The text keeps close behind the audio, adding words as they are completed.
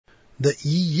The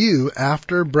EU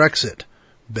After Brexit.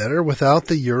 Better Without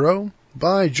the Euro?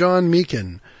 By John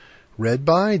Meakin. Read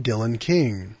by Dylan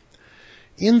King.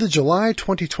 In the July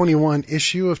 2021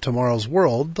 issue of Tomorrow's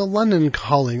World, the London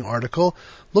Calling article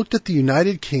looked at the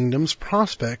United Kingdom's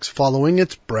prospects following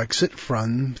its Brexit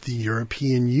from the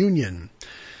European Union.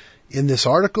 In this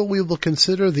article, we will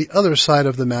consider the other side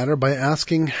of the matter by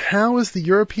asking how is the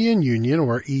European Union,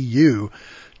 or EU,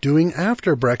 doing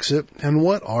after Brexit, and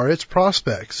what are its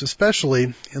prospects,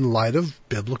 especially in light of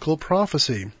biblical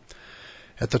prophecy.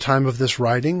 At the time of this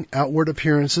writing, outward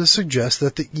appearances suggest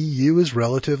that the EU is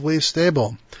relatively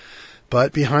stable.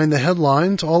 But behind the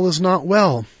headlines, all is not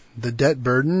well. The debt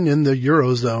burden in the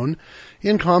Eurozone,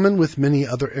 in common with many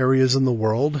other areas in the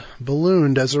world,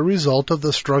 ballooned as a result of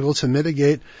the struggle to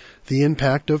mitigate the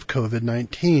impact of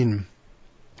COVID-19.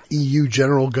 EU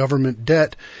general government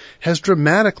debt has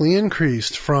dramatically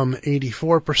increased from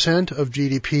 84% of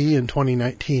GDP in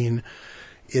 2019.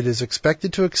 It is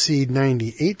expected to exceed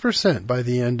 98% by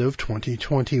the end of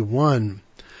 2021.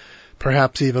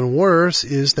 Perhaps even worse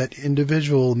is that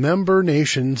individual member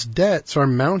nations' debts are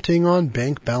mounting on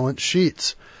bank balance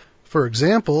sheets. For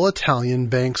example, Italian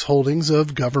banks' holdings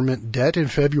of government debt in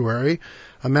February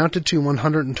amounted to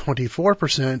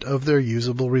 124% of their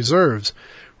usable reserves,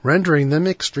 rendering them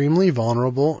extremely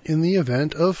vulnerable in the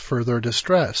event of further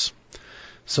distress.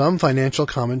 Some financial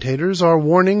commentators are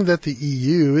warning that the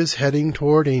EU is heading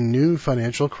toward a new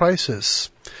financial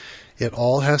crisis. It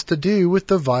all has to do with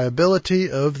the viability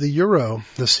of the euro,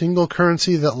 the single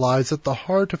currency that lies at the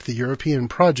heart of the European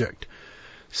project.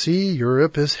 See,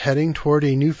 Europe is heading toward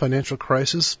a new financial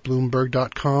crisis,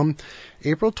 Bloomberg.com,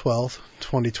 April 12,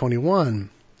 2021.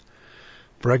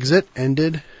 Brexit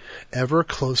ended, ever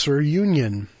closer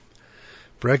union.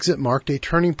 Brexit marked a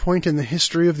turning point in the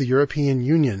history of the European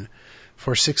Union.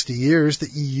 For 60 years, the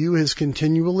EU has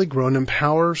continually grown in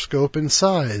power, scope, and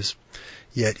size.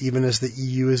 Yet, even as the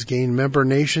EU has gained member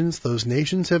nations, those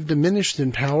nations have diminished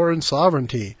in power and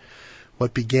sovereignty.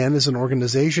 What began as an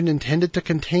organization intended to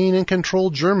contain and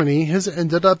control Germany has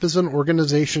ended up as an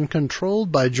organization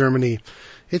controlled by Germany,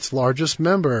 its largest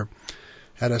member.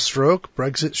 At a stroke,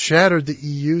 Brexit shattered the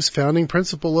EU's founding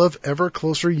principle of ever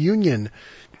closer union.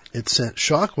 It sent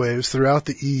shockwaves throughout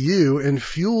the EU and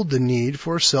fueled the need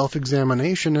for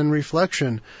self-examination and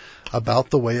reflection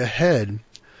about the way ahead.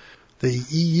 The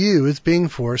EU is being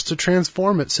forced to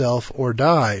transform itself or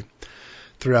die.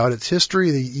 Throughout its history,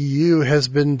 the EU has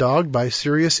been dogged by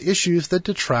serious issues that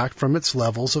detract from its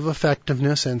levels of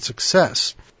effectiveness and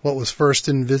success. What was first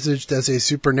envisaged as a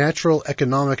supernatural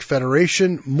economic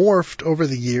federation morphed over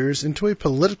the years into a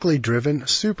politically driven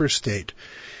superstate.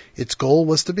 Its goal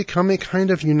was to become a kind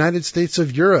of United States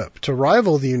of Europe, to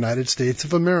rival the United States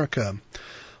of America.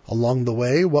 Along the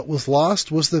way, what was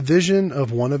lost was the vision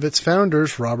of one of its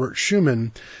founders, Robert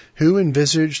Schuman, who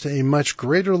envisaged a much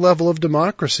greater level of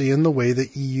democracy in the way the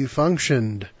EU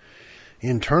functioned.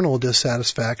 Internal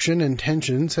dissatisfaction and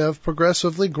tensions have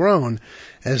progressively grown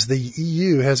as the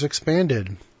EU has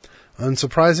expanded.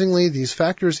 Unsurprisingly, these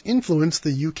factors influenced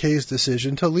the UK's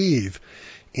decision to leave.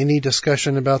 Any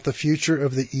discussion about the future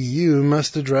of the EU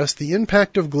must address the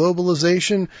impact of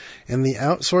globalization and the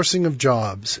outsourcing of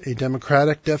jobs, a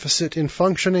democratic deficit in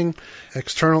functioning,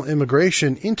 external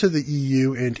immigration into the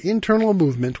EU and internal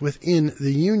movement within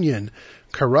the Union,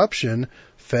 corruption,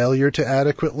 failure to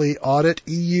adequately audit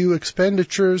EU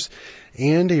expenditures,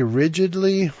 and a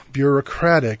rigidly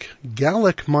bureaucratic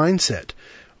Gallic mindset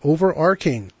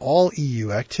overarching all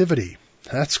EU activity.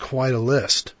 That's quite a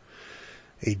list.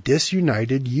 A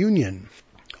disunited union.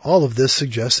 All of this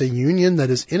suggests a union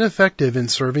that is ineffective in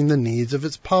serving the needs of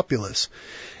its populace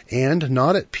and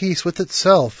not at peace with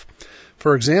itself.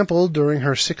 For example, during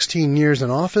her 16 years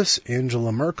in office,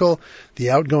 Angela Merkel,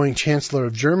 the outgoing Chancellor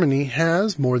of Germany,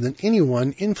 has, more than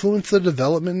anyone, influenced the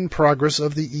development and progress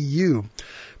of the EU.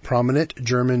 Prominent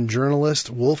German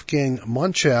journalist Wolfgang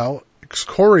Monschau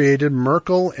excoriated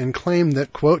Merkel and claimed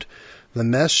that, quote, "The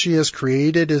mess she has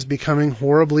created is becoming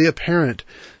horribly apparent.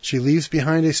 She leaves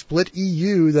behind a split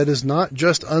EU that is not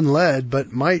just unled,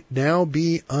 but might now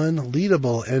be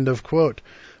unleadable," end of quote.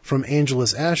 From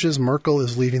Angela's ashes, Merkel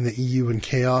is leaving the EU in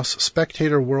chaos.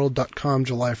 SpectatorWorld.com,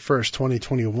 July 1st,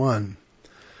 2021.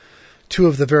 Two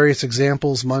of the various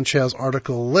examples Monschau's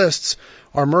article lists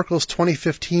are Merkel's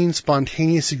 2015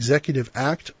 spontaneous executive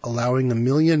act allowing 1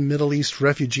 million Middle East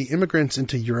refugee immigrants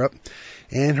into Europe,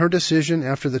 and her decision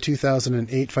after the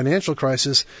 2008 financial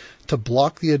crisis to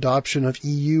block the adoption of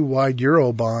EU-wide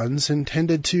Eurobonds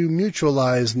intended to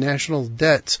mutualize national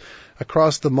debts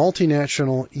across the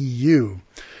multinational EU.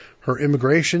 Her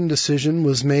immigration decision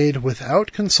was made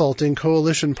without consulting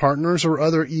coalition partners or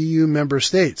other EU member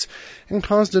states and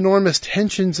caused enormous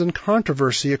tensions and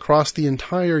controversy across the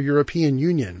entire European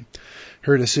Union.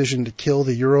 Her decision to kill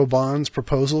the Eurobonds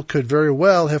proposal could very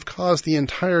well have caused the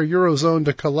entire Eurozone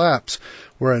to collapse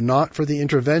were it not for the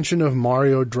intervention of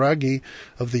Mario Draghi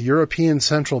of the European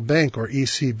Central Bank, or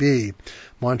ECB.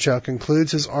 Monchau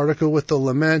concludes his article with the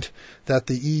lament that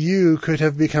the EU could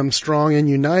have become strong and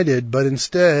united, but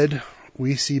instead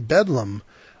we see bedlam,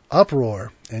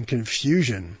 uproar, and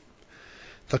confusion.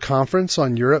 The Conference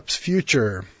on Europe's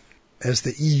Future. As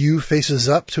the EU faces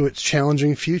up to its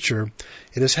challenging future,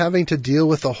 it is having to deal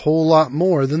with a whole lot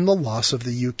more than the loss of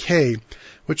the UK,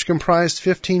 which comprised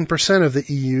 15% of the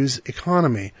EU's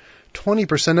economy,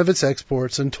 20% of its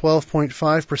exports, and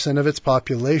 12.5% of its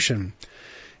population.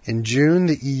 In June,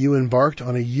 the EU embarked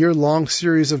on a year-long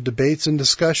series of debates and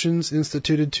discussions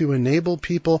instituted to enable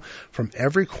people from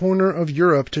every corner of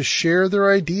Europe to share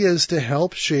their ideas to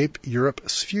help shape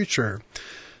Europe's future.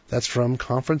 That's from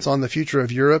Conference on the Future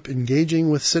of Europe, Engaging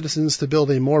with Citizens to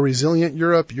Build a More Resilient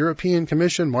Europe, European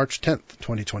Commission, March 10,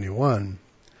 2021.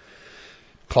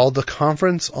 Called the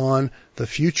Conference on the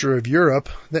Future of Europe,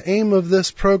 the aim of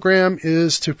this program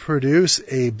is to produce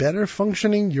a better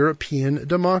functioning European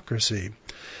democracy.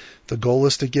 The goal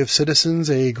is to give citizens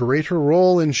a greater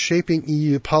role in shaping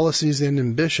EU policies and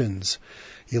ambitions.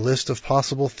 A list of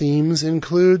possible themes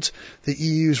includes the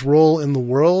EU's role in the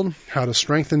world, how to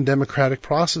strengthen democratic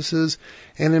processes,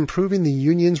 and improving the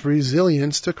Union's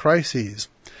resilience to crises.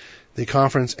 The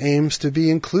conference aims to be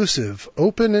inclusive,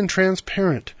 open, and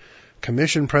transparent.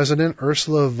 Commission President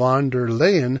Ursula von der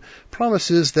Leyen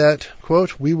promises that,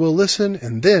 quote, "we will listen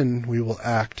and then we will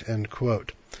act," end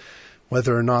quote.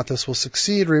 Whether or not this will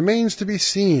succeed remains to be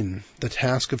seen. The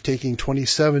task of taking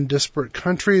 27 disparate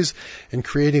countries and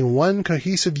creating one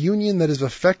cohesive union that is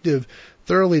effective,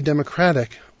 thoroughly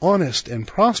democratic, honest, and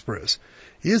prosperous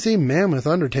is a mammoth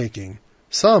undertaking.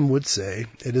 Some would say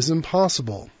it is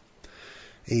impossible.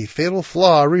 A fatal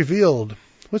flaw revealed,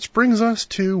 which brings us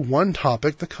to one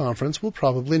topic the conference will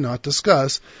probably not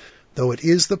discuss, though it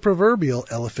is the proverbial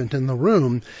elephant in the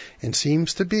room and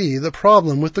seems to be the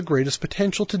problem with the greatest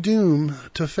potential to doom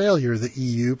to failure the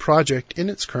EU project in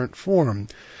its current form.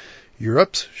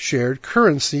 Europe's shared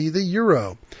currency, the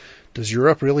euro. Does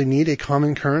Europe really need a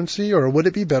common currency, or would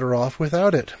it be better off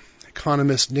without it?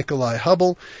 Economist Nikolai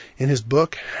Hubble, in his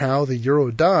book How the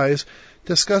Euro Dies,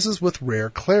 discusses with rare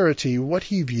clarity what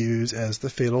he views as the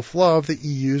fatal flaw of the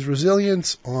EU's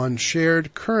resilience on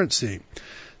shared currency.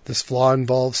 This flaw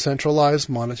involves centralized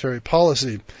monetary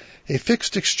policy, a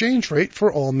fixed exchange rate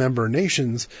for all member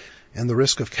nations, and the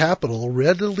risk of capital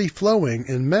readily flowing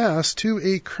en masse to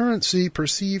a currency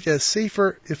perceived as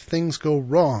safer if things go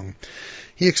wrong.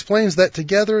 He explains that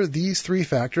together these three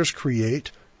factors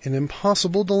create an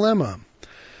impossible dilemma.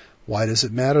 Why does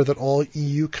it matter that all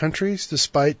EU countries,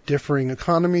 despite differing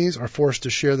economies, are forced to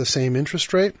share the same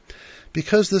interest rate?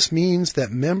 Because this means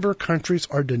that member countries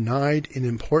are denied an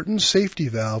important safety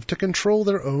valve to control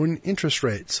their own interest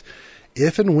rates,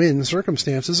 if and when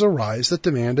circumstances arise that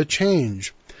demand a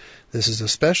change. This is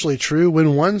especially true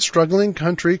when one struggling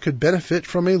country could benefit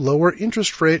from a lower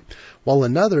interest rate, while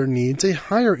another needs a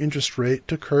higher interest rate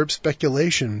to curb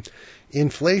speculation,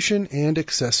 inflation, and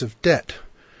excessive debt.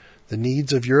 The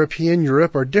needs of European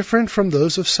Europe are different from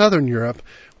those of Southern Europe,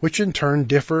 which in turn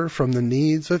differ from the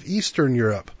needs of Eastern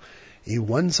Europe. A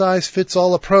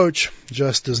one-size-fits-all approach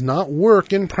just does not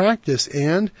work in practice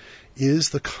and is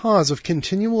the cause of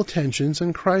continual tensions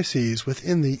and crises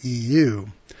within the EU.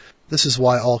 This is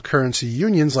why all currency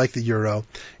unions like the euro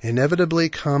inevitably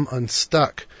come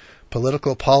unstuck.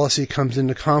 Political policy comes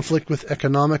into conflict with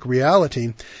economic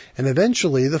reality, and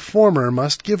eventually the former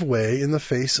must give way in the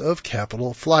face of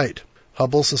capital flight.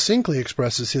 Hubble succinctly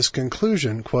expresses his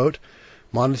conclusion, quote,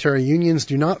 "Monetary unions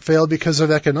do not fail because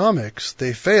of economics.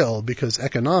 They fail because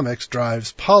economics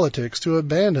drives politics to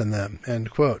abandon them," end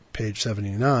quote, page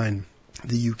 79.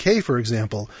 The UK, for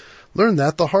example, learned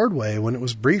that the hard way when it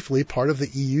was briefly part of the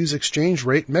EU's exchange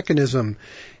rate mechanism,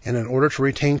 and in order to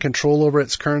retain control over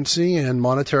its currency and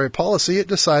monetary policy, it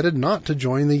decided not to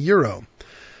join the euro.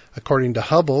 According to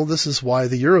Hubble, this is why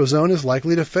the Eurozone is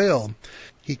likely to fail.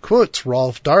 He quotes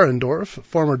Rolf Dahrendorf,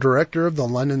 former director of the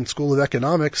London School of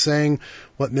Economics, saying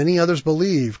what many others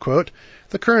believe, quote,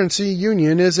 "The currency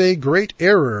union is a great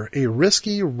error, a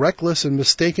risky, reckless, and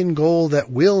mistaken goal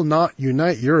that will not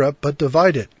unite Europe but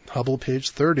divide it." Hubble, page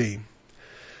 30.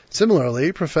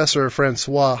 Similarly, Professor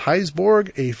Francois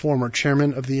Heisborg, a former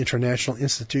chairman of the International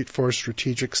Institute for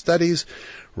Strategic Studies,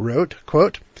 wrote,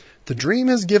 quote, "The dream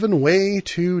has given way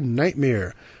to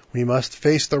nightmare. We must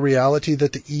face the reality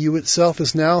that the EU itself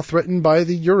is now threatened by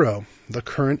the euro. The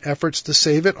current efforts to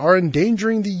save it are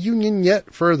endangering the Union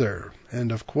yet further.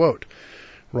 End of quote.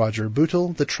 Roger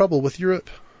Bootle, The Trouble with Europe,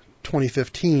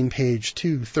 2015, page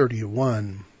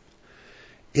 231.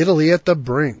 Italy at the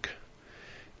brink.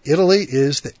 Italy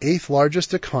is the 8th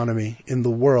largest economy in the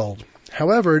world.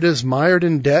 However, it is mired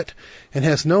in debt and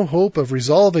has no hope of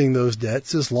resolving those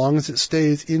debts as long as it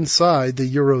stays inside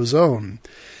the Eurozone.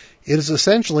 It is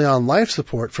essentially on life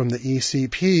support from the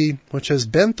ECP, which has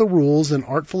bent the rules and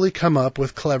artfully come up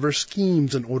with clever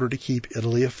schemes in order to keep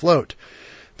Italy afloat.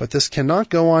 But this cannot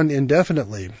go on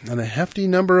indefinitely, and a hefty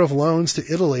number of loans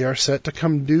to Italy are set to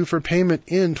come due for payment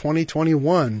in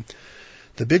 2021.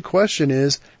 The big question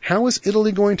is, how is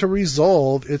Italy going to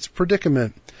resolve its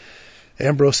predicament?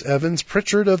 Ambrose Evans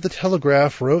Pritchard of The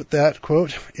Telegraph wrote that,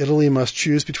 quote, Italy must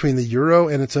choose between the euro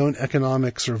and its own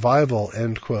economic survival,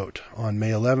 end quote, on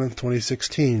May 11,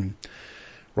 2016.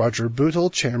 Roger Bootle,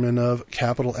 chairman of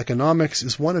Capital Economics,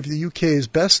 is one of the UK's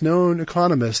best-known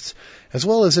economists, as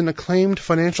well as an acclaimed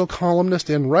financial columnist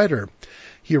and writer.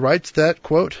 He writes that,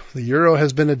 quote, the euro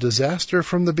has been a disaster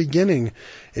from the beginning.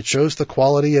 It shows the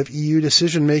quality of EU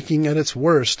decision-making at its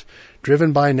worst,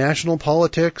 driven by national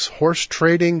politics, horse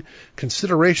trading,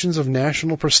 considerations of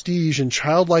national prestige, and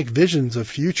childlike visions of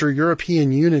future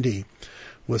European unity.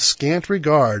 With scant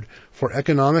regard for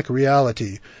economic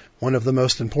reality, one of the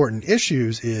most important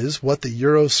issues is what the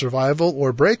euro's survival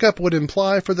or breakup would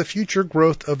imply for the future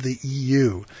growth of the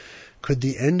EU. Could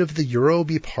the end of the euro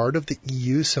be part of the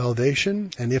EU's salvation?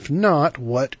 And if not,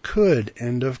 what could?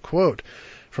 End of quote.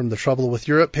 From The Trouble with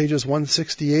Europe, pages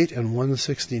 168 and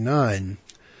 169.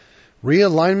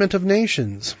 Realignment of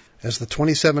nations. As the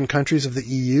 27 countries of the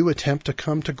EU attempt to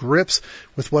come to grips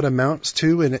with what amounts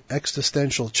to an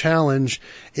existential challenge,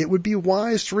 it would be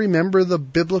wise to remember the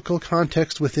biblical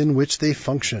context within which they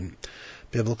function.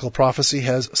 Biblical prophecy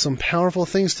has some powerful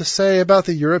things to say about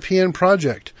the European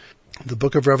project. The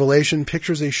book of Revelation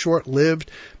pictures a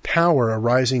short-lived power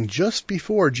arising just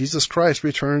before Jesus Christ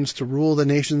returns to rule the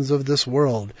nations of this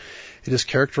world. It is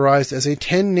characterized as a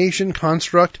 10-nation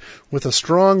construct with a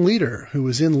strong leader who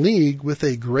is in league with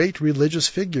a great religious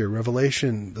figure,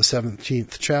 Revelation, the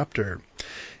 17th chapter.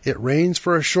 It reigns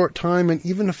for a short time and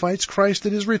even fights Christ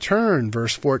at his return,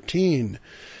 verse 14.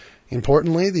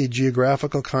 Importantly, the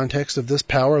geographical context of this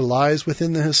power lies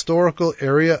within the historical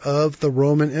area of the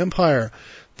Roman Empire,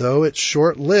 though its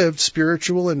short-lived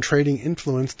spiritual and trading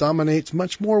influence dominates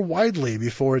much more widely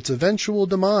before its eventual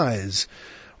demise.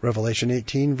 Revelation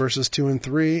 18, verses 2 and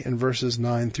 3, and verses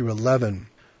 9 through 11.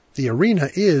 The arena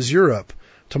is Europe.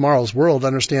 Tomorrow's World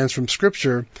understands from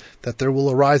Scripture that there will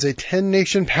arise a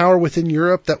 10-nation power within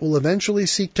Europe that will eventually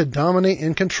seek to dominate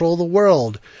and control the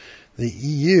world. The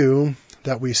EU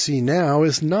that we see now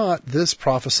is not this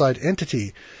prophesied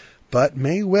entity, but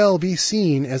may well be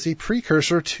seen as a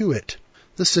precursor to it.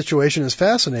 This situation is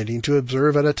fascinating to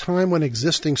observe at a time when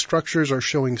existing structures are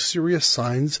showing serious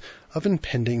signs of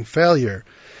impending failure.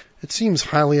 It seems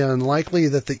highly unlikely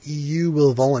that the EU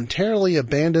will voluntarily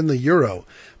abandon the euro,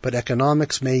 but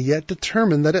economics may yet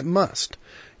determine that it must.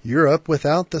 Europe,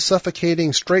 without the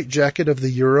suffocating straitjacket of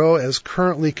the euro as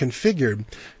currently configured,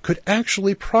 could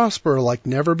actually prosper like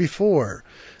never before.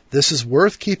 This is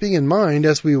worth keeping in mind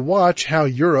as we watch how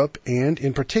Europe, and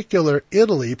in particular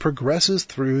Italy, progresses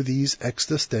through these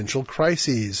existential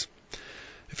crises.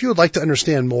 If you would like to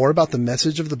understand more about the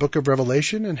message of the Book of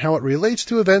Revelation and how it relates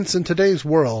to events in today's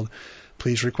world,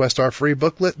 please request our free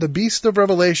booklet, The Beast of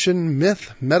Revelation,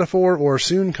 Myth, Metaphor, or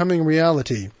Soon Coming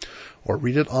Reality, or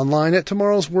read it online at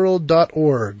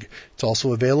tomorrowsworld.org. It's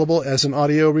also available as an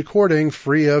audio recording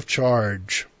free of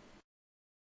charge.